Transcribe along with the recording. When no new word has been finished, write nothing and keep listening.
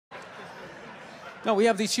No, we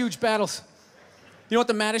have these huge battles. You know what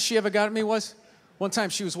the maddest she ever got at me was? One time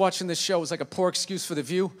she was watching this show. It was like a poor excuse for The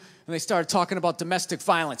View. And they started talking about domestic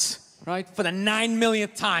violence, right? For the 9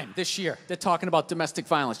 millionth time this year, they're talking about domestic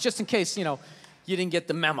violence. Just in case, you didn't get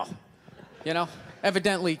the memo,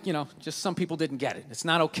 Evidently, just some people didn't get it. It's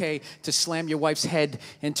not okay to slam your wife's head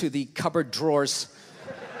into the cupboard drawers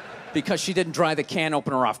because she didn't dry the can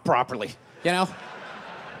opener off properly,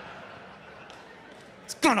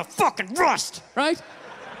 It's gonna fucking rust, right?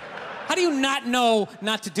 How do you not know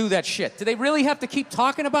not to do that shit? Do they really have to keep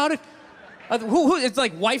talking about it? It's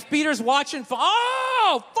like wife beaters watching for,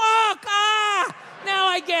 oh, fuck, now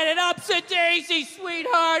I get it. Ups a daisy,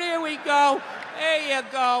 sweetheart, here we go. There you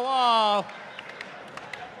go, oh.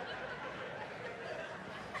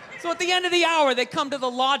 So at the end of the hour, they come to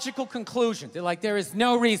the logical conclusion. They're like, there is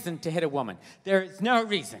no reason to hit a woman. There is no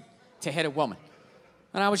reason to hit a woman.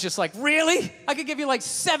 And I was just like, really? I could give you like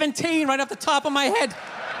 17 right off the top of my head.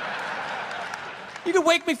 You could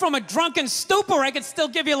wake me from a drunken stupor, I could still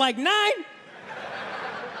give you like 9.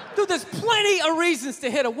 Dude, there's plenty of reasons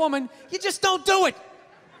to hit a woman. You just don't do it.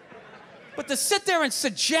 But to sit there and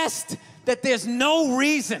suggest that there's no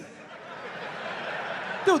reason.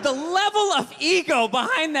 Dude, the level of ego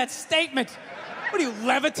behind that statement. What are you,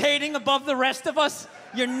 levitating above the rest of us?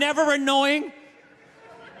 You're never annoying?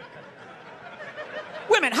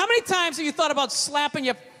 Women, how many times have you thought about slapping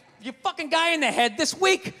your fucking guy in the head this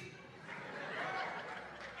week?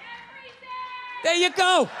 There you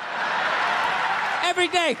go. Every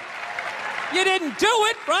day. You didn't do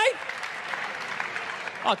it, right?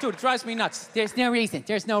 Oh, dude, it drives me nuts. There's no reason.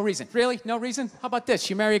 There's no reason. Really? No reason? How about this?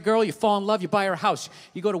 You marry a girl, you fall in love, you buy her a house.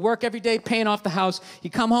 You go to work every day, paying off the house.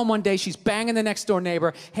 You come home one day, she's banging the next door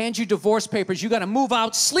neighbor, hands you divorce papers. You got to move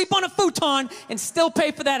out, sleep on a futon, and still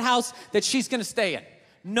pay for that house that she's going to stay in.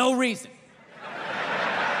 No reason.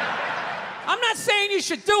 I'm not saying you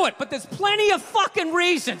should do it, but there's plenty of fucking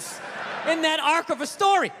reasons in that arc of a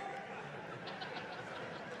story.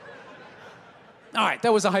 All right,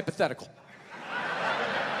 that was a hypothetical.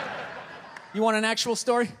 You want an actual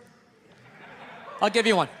story? I'll give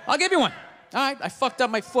you one. All right, I fucked up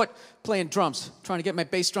my foot playing drums, trying to get my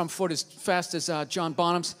bass drum foot as fast as John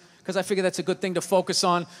Bonham's, because I figure that's a good thing to focus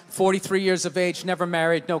on. 43 years of age, never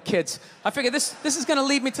married, no kids. I figure this is gonna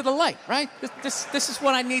lead me to the light, right? This is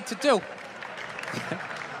what I need to do.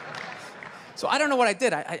 So I don't know what I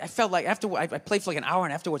did. I felt like after I played for like an hour,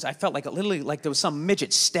 and afterwards I felt like literally like there was some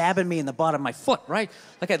midget stabbing me in the bottom of my foot, right?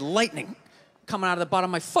 Like I had lightning coming out of the bottom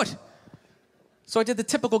of my foot. So I did the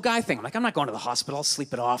typical guy thing. I'm like, I'm not going to the hospital. I'll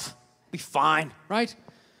sleep it off. Be fine, right?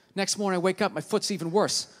 Next morning I wake up, my foot's even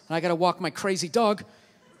worse, and I got to walk my crazy dog.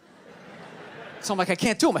 So I'm like, I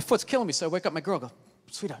can't do it. My foot's killing me. So I wake up my girl, go,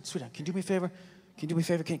 sweetheart, can you do me a favor? Can you do me a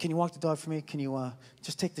favor? Can you walk the dog for me? Can you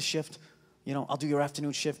just take the shift? I'll do your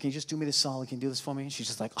afternoon shift. Can you just do me this solid? Can you do this for me? And she's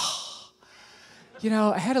just like, oh.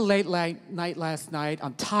 I had a late night last night.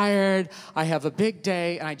 I'm tired. I have a big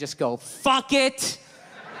day. And I just go, fuck it.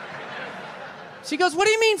 She goes, what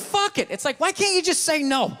do you mean, fuck it? It's like, why can't you just say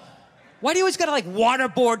no? Why do you always gotta like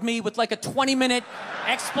waterboard me with like a 20-minute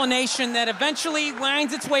explanation that eventually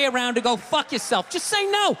winds its way around to go, fuck yourself? Just say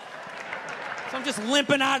no. So I'm just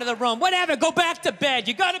limping out of the room. Whatever, go back to bed.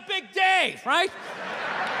 You got a big day, right?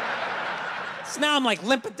 So now I'm like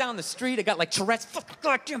limping down the street. I got like Tourette's, fucking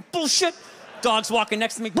goddamn bullshit. Dog's walking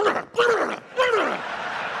next to me.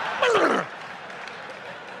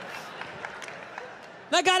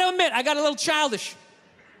 And I gotta admit, I got a little childish.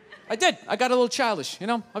 I did. I got a little childish,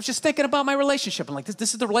 I was just thinking about my relationship. I'm like,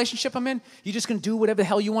 this is the relationship I'm in? You just gonna do whatever the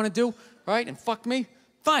hell you wanna do, right? And fuck me?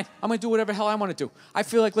 Fine, I'm gonna do whatever the hell I wanna do. I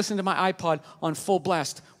feel like listening to my iPod on full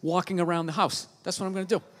blast, walking around the house. That's what I'm gonna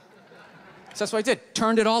do. So that's what I did.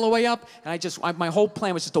 Turned it all the way up, and my whole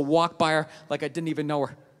plan was just to walk by her like I didn't even know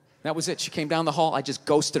her. That was it. She came down the hall, I just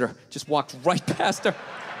ghosted her. Just walked right past her.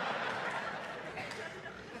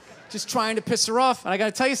 Just trying to piss her off. And I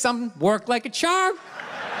gotta tell you something, worked like a charm.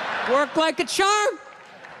 Worked like a charm.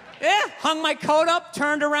 Yeah, hung my coat up,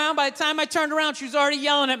 turned around. By the time I turned around, she was already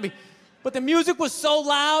yelling at me. But the music was so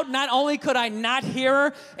loud, not only could I not hear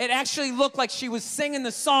her, it actually looked like she was singing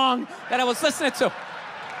the song that I was listening to.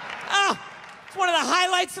 It's one of the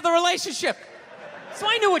highlights of the relationship. So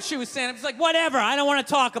I knew what she was saying. I was like, whatever, I don't want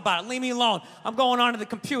to talk about it. Leave me alone. I'm going onto the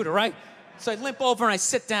computer, right? So I limp over and I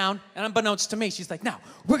sit down, and unbeknownst to me, she's like, no,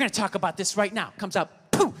 we're gonna talk about this right now. Comes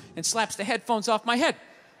out, poof, and slaps the headphones off my head.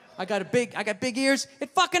 I got big ears, it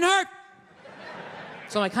fucking hurt.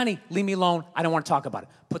 So I'm like, honey, leave me alone, I don't wanna talk about it.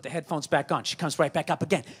 Put the headphones back on. She comes right back up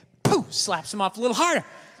again. Poof, slaps them off a little harder.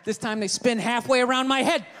 This time they spin halfway around my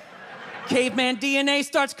head. Caveman DNA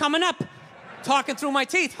starts coming up. talking through my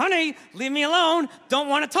teeth. Honey, leave me alone. Don't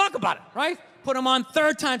want to talk about it, right? Put him on.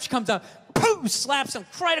 Third time she comes out, poof, slaps him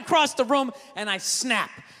right across the room, and I snap.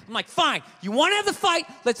 I'm like, fine, you want to have the fight?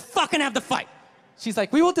 Let's fucking have the fight. She's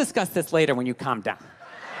like, we will discuss this later when you calm down.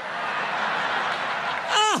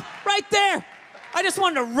 Ah, right there. I just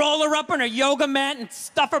wanted to roll her up on her yoga mat and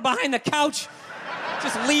stuff her behind the couch.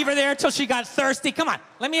 Just leave her there until she got thirsty. Come on,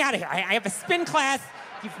 let me out of here. I have a spin class.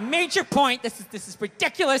 You've made your point. This is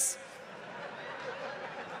ridiculous.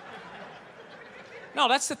 No,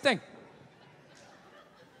 that's the thing.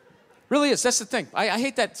 Really is. That's the thing. I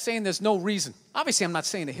hate that saying there's no reason. Obviously, I'm not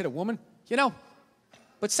saying to hit a woman, you know?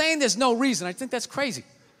 But saying there's no reason, I think that's crazy.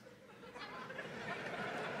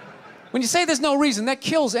 When you say there's no reason, that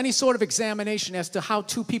kills any sort of examination as to how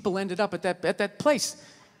two people ended up at that place.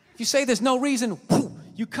 If you say there's no reason, whoo,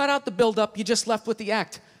 you cut out the build-up, you're just left with the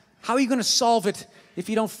act. How are you going to solve it if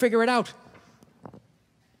you don't figure it out?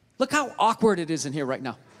 Look how awkward it is in here right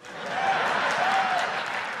now.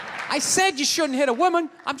 I said you shouldn't hit a woman.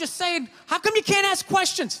 I'm just saying, how come you can't ask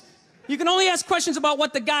questions? You can only ask questions about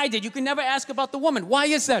what the guy did. You can never ask about the woman. Why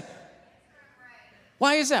is that?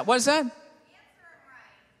 Why is that? What is that?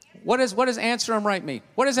 What does answer him right mean?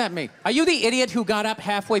 What does that mean? Are you the idiot who got up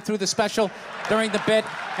halfway through the special during the bit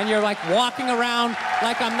and you're like walking around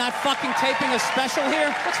like I'm not fucking taping a special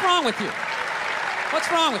here? What's wrong with you? What's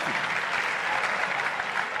wrong with you?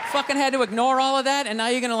 Fucking had to ignore all of that and now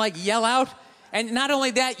you're gonna like yell out? And not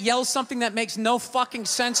only that, yell something that makes no fucking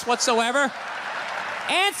sense whatsoever?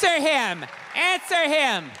 Answer him! Answer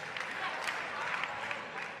him!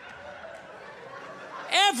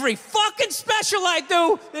 Every fucking special I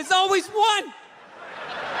do, there's always one.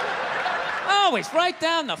 Always right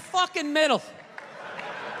down the fucking middle.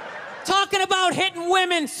 Talking about hitting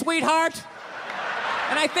women, sweetheart.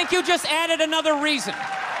 And I think you just added another reason.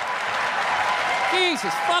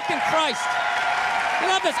 Jesus fucking Christ. You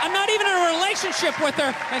love this. I'm not even in a relationship with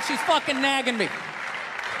her, and she's fucking nagging me.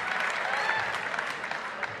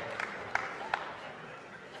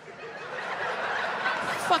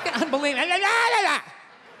 Fucking unbelievable.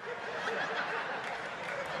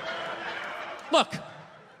 Look,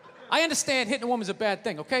 I understand hitting a woman's a bad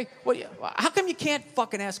thing, okay? Well, how come you can't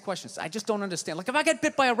fucking ask questions? I just don't understand. Like, if I got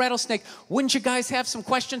bit by a rattlesnake, wouldn't you guys have some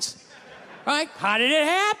questions? Right? How did it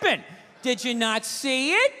happen? Did you not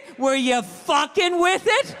see it? Were you fucking with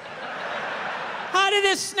it? How did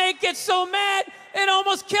this snake get so mad it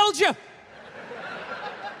almost killed you?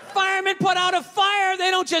 Firemen put out a fire.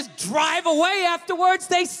 They don't just drive away afterwards.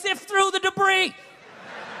 They sift through the debris.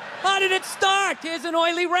 How did it start? Here's an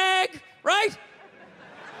oily rag, right?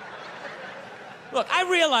 Look, I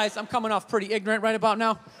realize I'm coming off pretty ignorant right about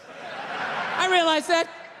now. I realize that.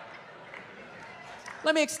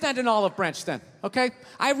 Let me extend an olive branch then, okay?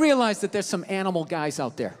 I realize that there's some animal guys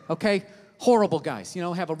out there, okay? Horrible guys, you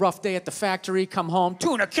know, have a rough day at the factory, come home,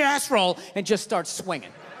 tuna casserole, and just start swinging,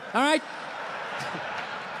 all right?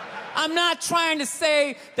 I'm not trying to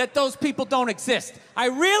say that those people don't exist. I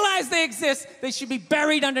realize they exist. They should be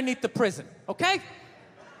buried underneath the prison, okay?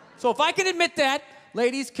 So if I can admit that,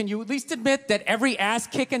 ladies, can you at least admit that every ass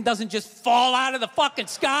kicking doesn't just fall out of the fucking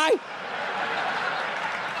sky?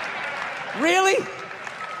 Really?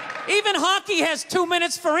 Even hockey has 2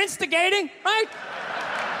 minutes for instigating, right?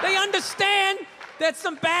 They understand that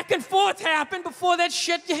some back and forth happened before that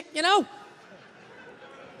shit, you know?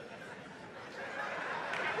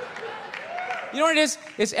 You know what it is?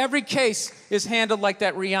 Is every case is handled like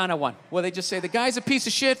that Rihanna one, where they just say, the guy's a piece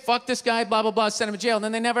of shit, fuck this guy, blah, blah, blah, send him to jail, and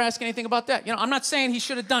then they never ask anything about that. You know, I'm not saying he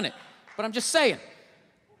should have done it, but I'm just saying.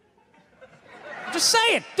 I'm just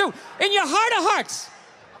saying, dude, in your heart of hearts,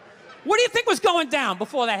 what do you think was going down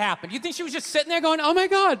before that happened? You think she was just sitting there going, oh my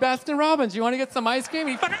God, Baskin Robbins, you want to get some ice cream? And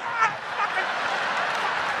he fucking,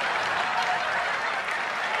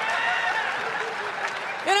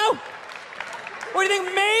 you know? Or do you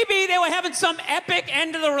think maybe they were having some epic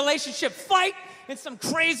end of the relationship fight and some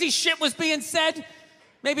crazy shit was being said?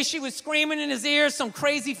 Maybe she was screaming in his ear some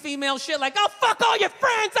crazy female shit like, oh, fuck all your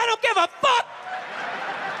friends, I don't give a fuck.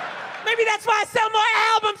 Maybe that's why I sell more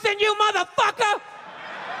albums than you, motherfucker.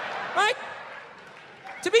 Right?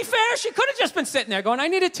 To be fair, she could have just been sitting there going, I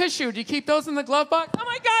need a tissue. Do you keep those in the glove box? Oh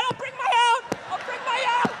my God, I'll bring my out. I'll bring my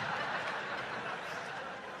out.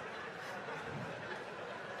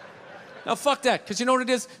 Now, fuck that, because you know what it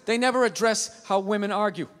is? They never address how women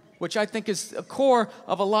argue, which I think is a core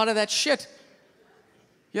of a lot of that shit.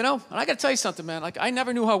 You know? And I got to tell you something, man. Like, I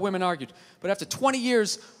never knew how women argued. But after 20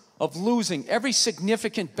 years of losing every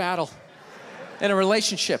significant battle in a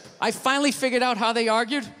relationship, I finally figured out how they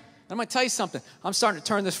argued. I'm going to tell you something. I'm starting to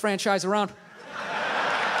turn this franchise around.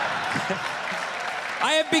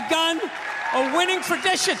 I have begun A winning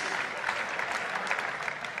tradition.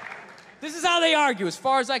 This is how they argue, as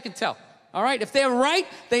far as I can tell. All right? If they're right,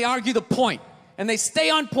 they argue the point. And they stay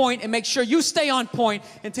on point and make sure you stay on point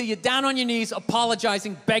until you're down on your knees,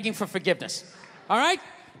 apologizing, begging for forgiveness. All right?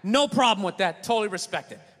 No problem with that. Totally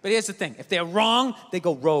respect it. But here's the thing. If they're wrong, they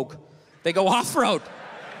go rogue. They go off-road.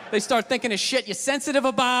 They start thinking of shit you're sensitive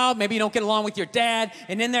about. Maybe you don't get along with your dad.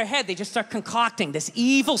 And in their head, they just start concocting this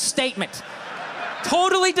evil statement.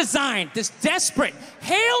 Totally designed, this desperate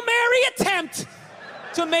Hail Mary attempt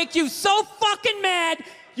to make you so fucking mad,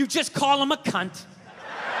 you just call them a cunt.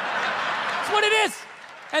 That's what it is.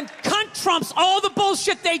 And cunt trumps all the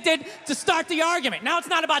bullshit they did to start the argument. Now it's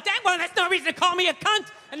not about that. Well, that's no reason to call me a cunt.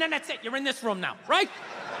 And then that's it. You're in this room now, right?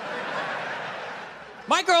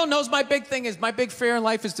 My girl knows my big thing is, my big fear in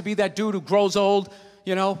life is to be that dude who grows old,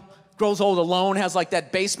 you know, grows old alone, has like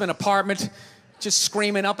that basement apartment, just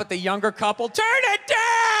screaming up at the younger couple, turn it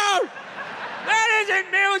down! That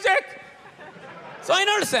isn't music! So I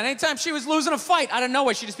noticed that anytime she was losing a fight, out of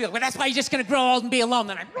nowhere, she'd just be like, well, that's why you're just gonna grow old and be alone.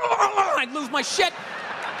 Then I'd lose my shit.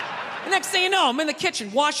 The next thing you know, I'm in the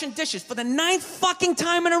kitchen washing dishes for the 9th fucking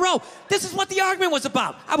time in a row. This is what the argument was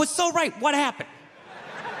about. I was so right. What happened?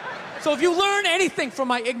 So if you learn anything from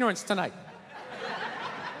my ignorance tonight,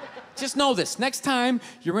 just know this. Next time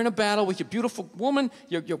you're in a battle with your beautiful woman,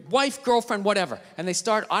 your wife, girlfriend, whatever, and they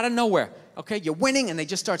start out of nowhere, okay? You're winning and they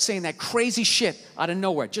just start saying that crazy shit out of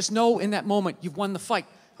nowhere. Just know in that moment you've won the fight,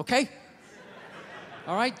 okay?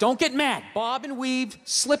 All right? Don't get mad. Bob and weave,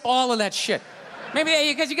 slip all of that shit.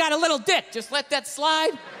 Maybe because you got a little dick. Just let that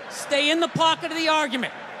slide. Stay in the pocket of the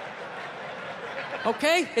argument.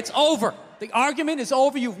 Okay? It's over. The argument is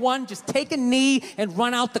over. You've won. Just take a knee and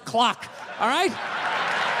run out the clock. All right?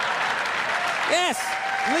 Yes.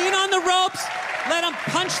 Lean on the ropes. Let them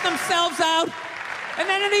punch themselves out. And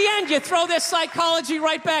then in the end, you throw their psychology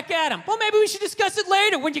right back at them. Well, maybe we should discuss it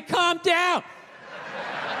later when you calm down.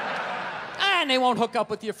 And they won't hook up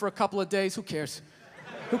with you for a couple of days. Who cares?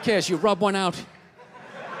 Who cares? You rub one out.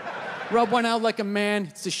 Rub one out like a man.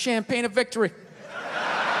 It's the champagne of victory.